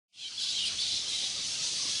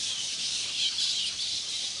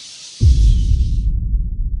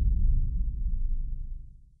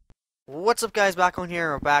What's up, guys? Back on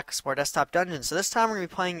here. We're back for Desktop Dungeon. So this time we're going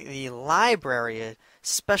to be playing the Library, a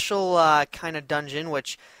special kind of dungeon,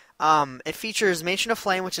 which it features Matron of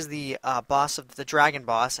Flame, which is the boss of the dragon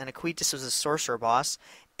boss, and Aquitus was the sorcerer boss,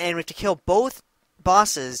 and we have to kill both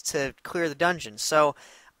bosses to clear the dungeon. So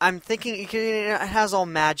I'm thinking it has all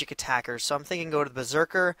magic attackers, so I'm thinking go to the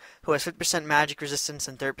Berserker, who has 50% magic resistance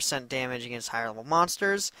and 30% damage against higher level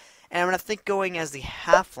monsters. And I'm going to think going as the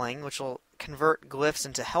Halfling, which will convert glyphs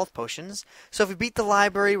into health potions. So if we beat the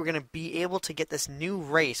library, we're going to be able to get this new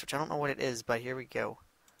race, which I don't know what it is, but here we go.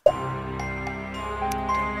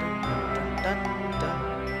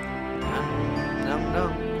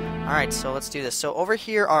 Alright, so let's do this. So over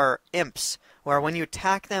here are imps, where when you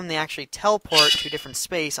attack them, they actually teleport to a different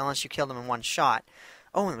space unless you kill them in one shot.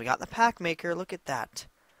 Oh, and we got the pack maker. Look at that.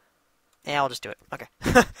 Yeah, I'll just do it. Okay.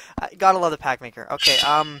 I gotta love the pack maker. Okay,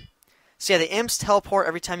 so yeah, the imps teleport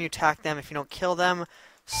every time you attack them if you don't kill them,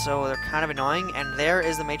 so they're kind of annoying. And there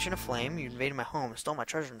is the Matron of Flame. You invaded my home, stole my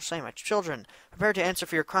treasure, and slain my children. Prepare to answer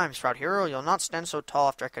for your crimes, proud hero. You'll not stand so tall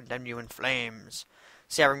after I condemn you in flames.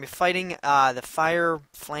 So yeah, we're going to be fighting the Fire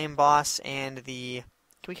Flame boss and the...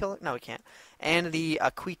 Can we kill it? No, we can't. And the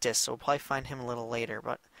Aquitus, so we'll probably find him a little later.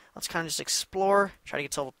 But let's kind of just explore, try to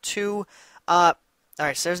get to level 2. Alright,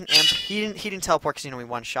 so there's an imp. He didn't teleport because, we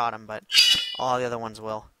one-shot him, but all the other ones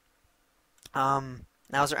will.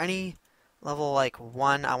 Now is there any level,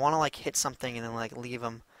 1? I want to, hit something and then, leave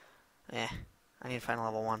him. I need to find a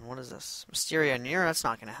level 1. What is this? Mysteria Near? That's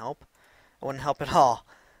not going to help. It wouldn't help at all.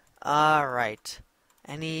 Alright.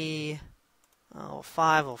 Any... Level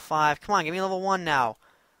 5, level 5. Come on, give me level 1 now.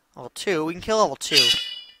 Level 2. We can kill level 2.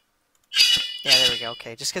 Yeah, there we go.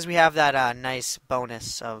 Okay, just because we have that, nice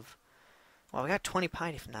bonus of... Well, we got 20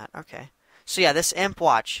 piety from that. Okay. So, yeah, this imp,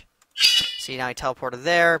 watch. See, now he teleported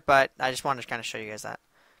there, but I just wanted to kind of show you guys that.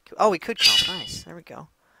 Oh, we could kill him. Nice. There we go.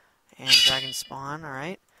 And dragon spawn.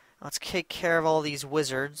 Alright. Let's take care of all these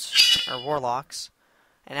wizards, or warlocks.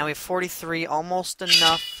 And now we have 43, almost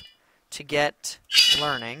enough to get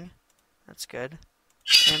learning. That's good.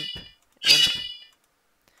 Imp.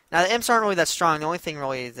 Now, the imps aren't really that strong. The only thing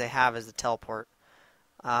really they have is the teleport.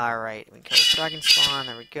 Alright. We can kill this dragon spawn.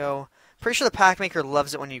 There we go. Pretty sure the pack maker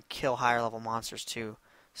loves it when you kill higher level monsters, too.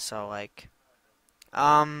 So, this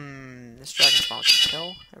dragon spawn we can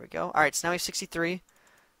kill. There we go. Alright, so now we have 63.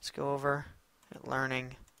 Let's go over at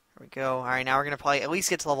learning. There we go. Alright, now we're going to probably at least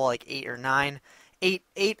get to level, 8 or 9.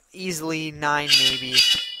 8 easily, 9 maybe.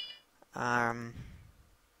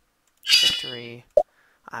 Victory.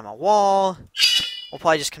 I'm a wall. We'll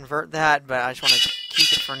probably just convert that, but I just want to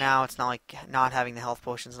keep it for now. It's not like not having the health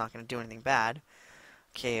potion is not going to do anything bad.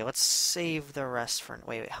 Okay, let's save the rest for...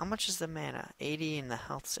 Wait, how much is the mana? 80 and the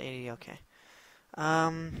health's 80, okay.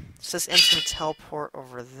 So this imp's going to teleport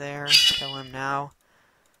over there. Kill him now.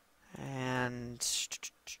 And...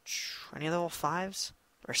 Any level 5s?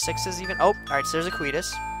 Or 6s even? Oh, alright, so there's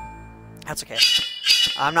Aquitus. That's okay.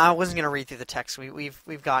 I wasn't going to read through the text.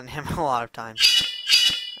 We've gotten him a lot of times.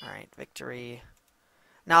 Alright, victory.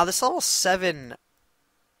 Now, this level 7...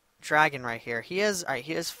 dragon right here. He has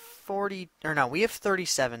 40, or no, we have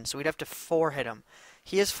 37, so we'd have to 4 hit him.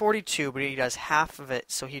 He has 42, but he does half of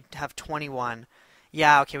it, so he'd have 21.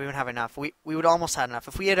 Yeah, okay, we wouldn't have enough. We would almost have enough.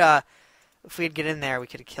 If we had get in there, we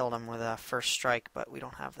could have killed him with a first strike, but we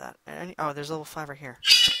don't have that. Oh, there's level 5 right here.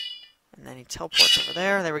 And then he teleports over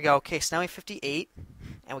there. There we go. Okay, so now we have 58,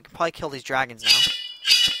 and we can probably kill these dragons now.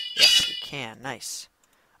 Yes, we can. Nice.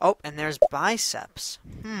 Oh, and there's biceps.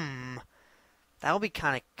 That'll be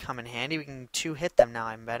kind of come in handy. We can 2-hit them now,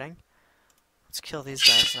 I'm betting. Let's kill these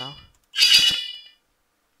guys, though.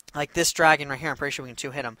 Like this dragon right here, I'm pretty sure we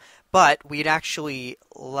can 2-hit him. But we'd actually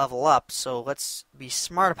level up, so let's be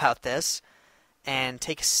smart about this and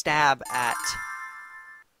take a stab at...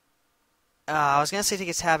 I was going to say take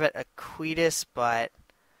a stab at Aquitus, but...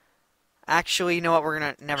 Actually, you know what, we're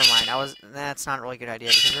going to... Never mind. That's not a really good idea,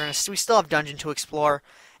 because we still have dungeon to explore,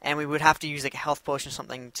 and we would have to use a health potion or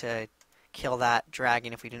something to... kill that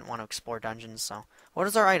dragon if we didn't want to explore dungeons. So, what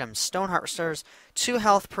is our item? Stoneheart restores 2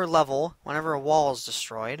 health per level whenever a wall is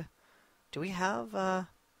destroyed. Do we have,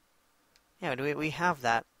 yeah, we have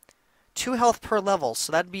that. 2 health per level,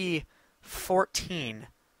 so that'd be 14.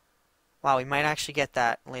 Wow, we might actually get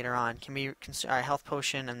that later on. Can we consider our health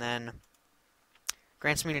potion and then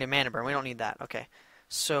grants immunity to mana burn? We don't need that. Okay.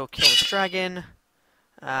 So, kill this dragon.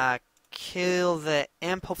 Kill the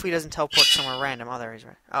imp. Hopefully he doesn't teleport somewhere random. Oh, there he's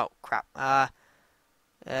right. Oh, crap. Oh,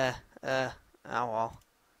 well.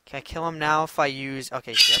 Can I kill him now if I use...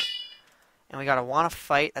 Okay, good. And we gotta wanna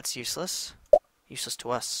fight. That's useless. Useless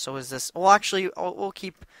to us. So is this... Well, actually, we'll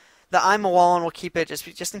keep... The I'm a wall and we'll keep it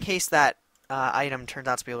just in case that item turns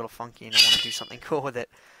out to be a little funky, and I want to do something cool with it.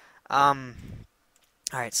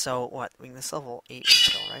 Alright, so what? We can this level 8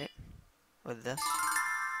 kill, right? With this.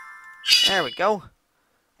 There we go.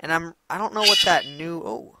 And I don't know what that new...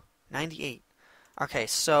 Oh, 98. Okay,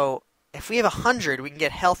 so if we have 100, we can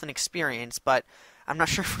get health and experience, but I'm not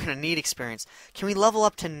sure if we're going to need experience. Can we level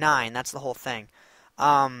up to 9? That's the whole thing.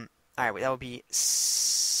 Alright, that would be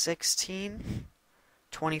 16,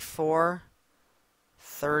 24,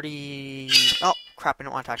 30... Oh, crap, I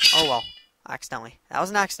didn't want to touch. Oh, well. Accidentally. That was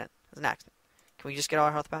an accident. It was an accident. Can we just get all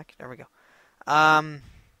our health back? There we go.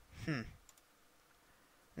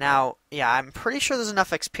 Now, yeah, I'm pretty sure there's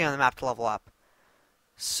enough XP on the map to level up.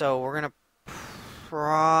 So we're going to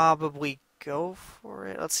probably go for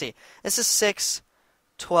it. Let's see. This is 6,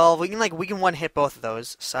 12. We can one hit both of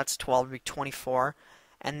those. So that's 12 would be 24.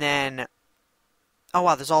 And then oh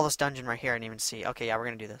wow, there's all this dungeon right here I didn't even see. Okay, yeah, we're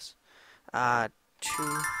going to do this. 2.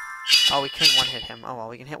 Oh, we couldn't one hit him. Oh well,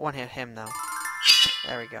 we can one hit him though.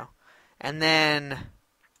 There we go. And then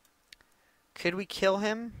could we kill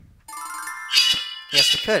him?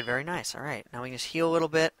 Yes, we could. Very nice. All right. Now we can just heal a little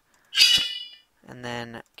bit, and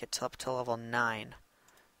then get up to level 9.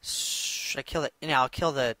 Should I kill it? Yeah, I'll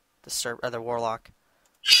kill the warlock.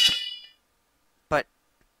 But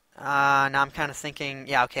now I'm kind of thinking,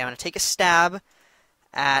 yeah, okay, I'm gonna take a stab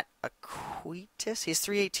at Aquitus. He's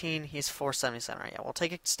 318. He's 477. Right? Yeah, we'll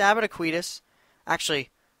take a stab at Aquitus.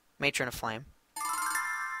 Actually, Matron of Flame.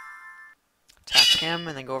 Attack him,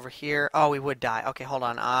 and then go over here. Oh, we would die. Okay, hold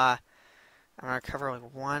on. I'm going to cover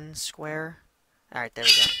like 1 square. Alright, there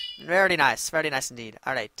we go. Very nice. Very nice indeed.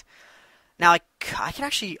 Alright. Now, I can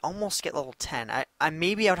actually almost get level 10.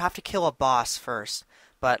 Maybe I would have to kill a boss first.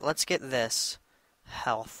 But let's get this.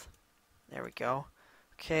 Health. There we go.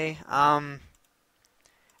 Okay, and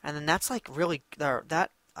then that's like really...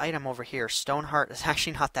 that item over here, Stoneheart, is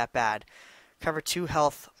actually not that bad. Cover 2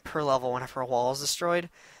 health per level whenever a wall is destroyed.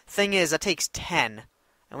 Thing is, that takes 10.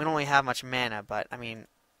 And we don't really have much mana, but, I mean...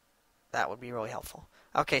 that would be really helpful.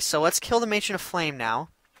 Okay, so let's kill the Matron of Flame now.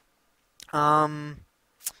 Yeah,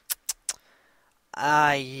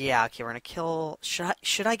 okay, we're gonna kill...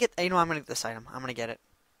 Should I get... You know, I'm gonna get this item. I'm gonna get it.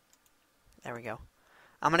 There we go.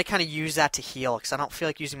 I'm gonna kind of use that to heal, because I don't feel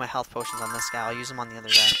like using my health potions on this guy. I'll use them on the other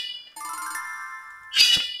guy.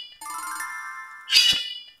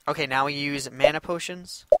 Okay, now we use mana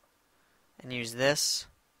potions. And use this.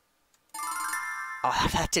 Oh,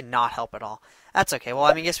 that did not help at all. That's okay. Well,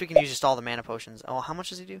 I mean, I guess we can use just all the mana potions. Oh, how much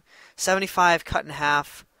does he do? 75 cut in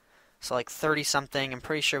half. So, like, 30-something. I'm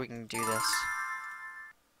pretty sure we can do this.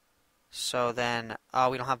 So then...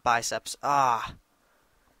 oh, we don't have biceps. Ah.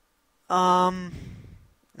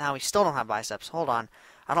 Now we still don't have biceps. Hold on.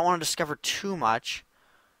 I don't want to discover too much.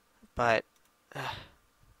 But...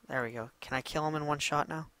 there we go. Can I kill him in one shot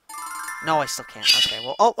now? No, I still can't. Okay,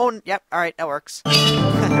 well... Oh, yep. Alright, that works.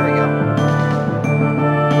 There we go.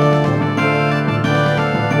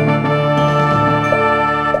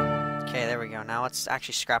 Now let's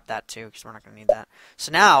actually scrap that too, because we're not going to need that.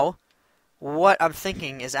 So now, what I'm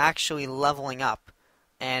thinking is actually leveling up.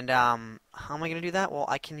 And how am I going to do that? Well,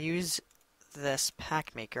 I can use this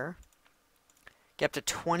pack maker. Get up to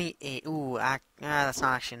 28. Ooh, that's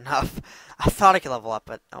not actually enough. I thought I could level up,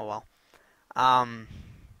 but oh well.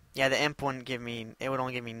 Yeah, the imp wouldn't give me... it would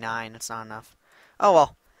only give me 9. It's not enough. Oh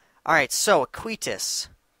well. Alright, so Aquitus.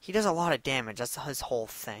 He does a lot of damage. That's his whole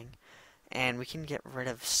thing. And we can get rid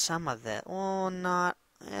of some of that. Well, not...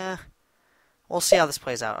 we'll see how this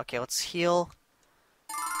plays out. Okay, let's heal.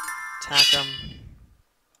 Attack him.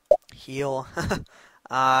 Heal.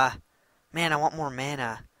 Man, I want more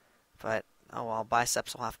mana. But, oh well,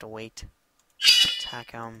 biceps will have to wait.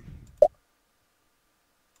 Attack him.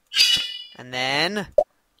 And then...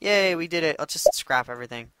 yay, we did it. Let's just scrap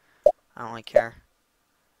everything. I don't really care.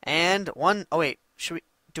 And one... oh wait, should we...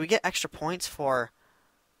 do we get extra points for...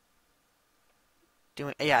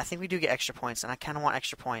 yeah, I think we do get extra points, and I kind of want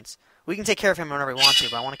extra points. We can take care of him whenever we want to,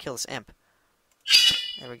 but I want to kill this imp.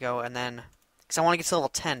 There we go, and then... because I want to get to level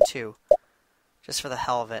 10, too. Just for the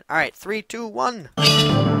hell of it. Alright, 3, 2, 1!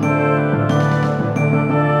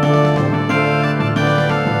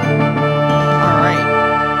 Alright.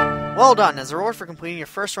 Well done. As a reward for completing your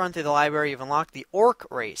first run through the library, you've unlocked the Orc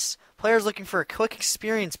Race. Players looking for a quick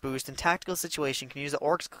experience boost in tactical situation can use the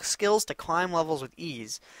Orc's skills to climb levels with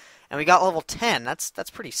ease. And we got level 10. That's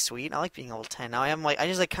pretty sweet. I like being level 10. Now I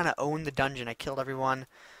just kind of own the dungeon. I killed everyone.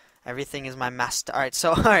 Everything is my master. Alright,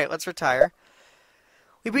 so let's retire.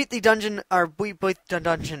 We beat the dungeon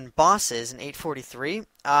bosses in 843.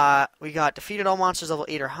 We got defeated all monsters level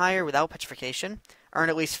 8 or higher without petrification. Earned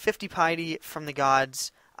at least 50 piety from the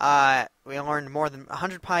gods. We learned more than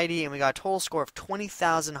 100 piety, and we got a total score of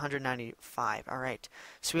 20,195. Alright,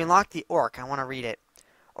 so we unlocked the Orc. I want to read it.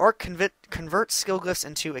 Orc converts skill glyphs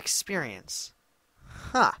into experience.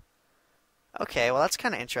 Huh. Okay, well that's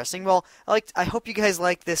kind of interesting. Well, I hope you guys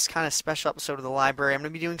like this kind of special episode of the library. I'm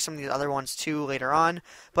going to be doing some of these other ones too later on.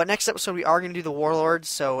 But next episode we are going to do the Warlords.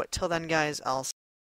 So till then, guys, I'll